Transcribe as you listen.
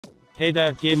Hey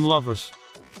there, game lovers.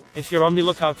 If you're on the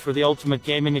lookout for the ultimate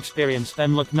gaming experience,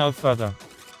 then look no further.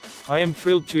 I am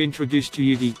thrilled to introduce to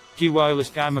you the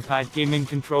wireless Gamepad gaming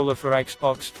controller for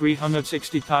Xbox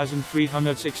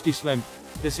 360 Slim.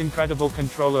 This incredible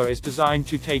controller is designed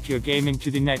to take your gaming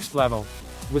to the next level.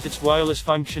 With its wireless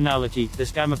functionality,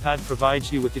 this Gamepad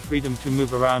provides you with the freedom to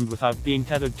move around without being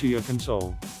tethered to your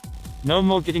console. No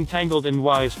more getting tangled in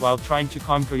wires while trying to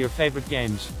conquer your favorite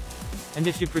games. And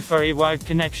if you prefer a wired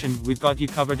connection, we've got you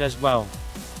covered as well.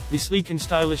 The sleek and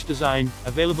stylish design,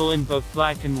 available in both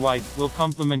black and white, will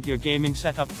complement your gaming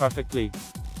setup perfectly.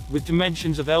 With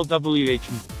dimensions of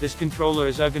LWH, this controller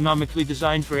is ergonomically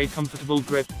designed for a comfortable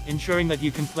grip, ensuring that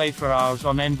you can play for hours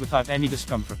on end without any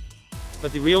discomfort.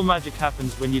 But the real magic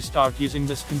happens when you start using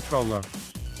this controller.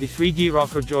 The 3D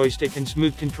rocker joystick and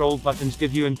smooth control buttons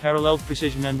give you unparalleled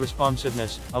precision and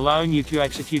responsiveness, allowing you to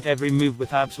execute every move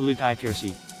with absolute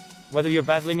accuracy. Whether you're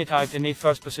battling it out in a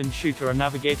first-person shooter or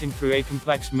navigating through a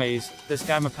complex maze, this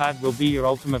Gamepad will be your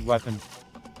ultimate weapon.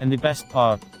 And the best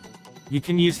part, you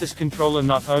can use this controller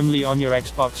not only on your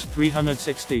Xbox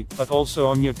 360, but also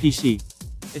on your PC.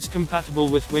 It's compatible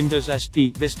with Windows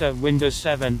XP, Vista, Windows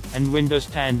 7, and Windows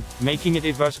 10, making it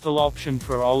a versatile option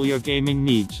for all your gaming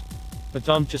needs. But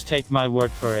don't just take my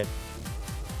word for it.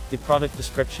 The product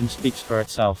description speaks for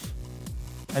itself.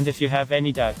 And if you have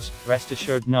any doubts, rest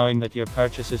assured knowing that your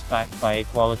purchase is backed by a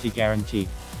quality guarantee.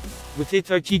 With a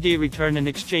 30-day return and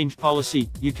exchange policy,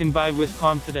 you can buy with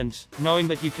confidence, knowing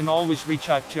that you can always reach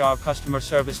out to our customer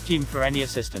service team for any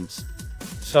assistance.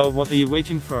 So what are you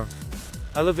waiting for?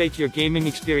 Elevate your gaming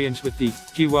experience with the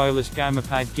wireless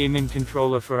Gamepad gaming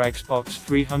controller for Xbox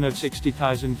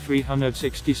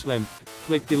 360 Slim.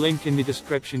 Click the link in the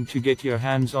description to get your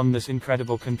hands on this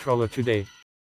incredible controller today.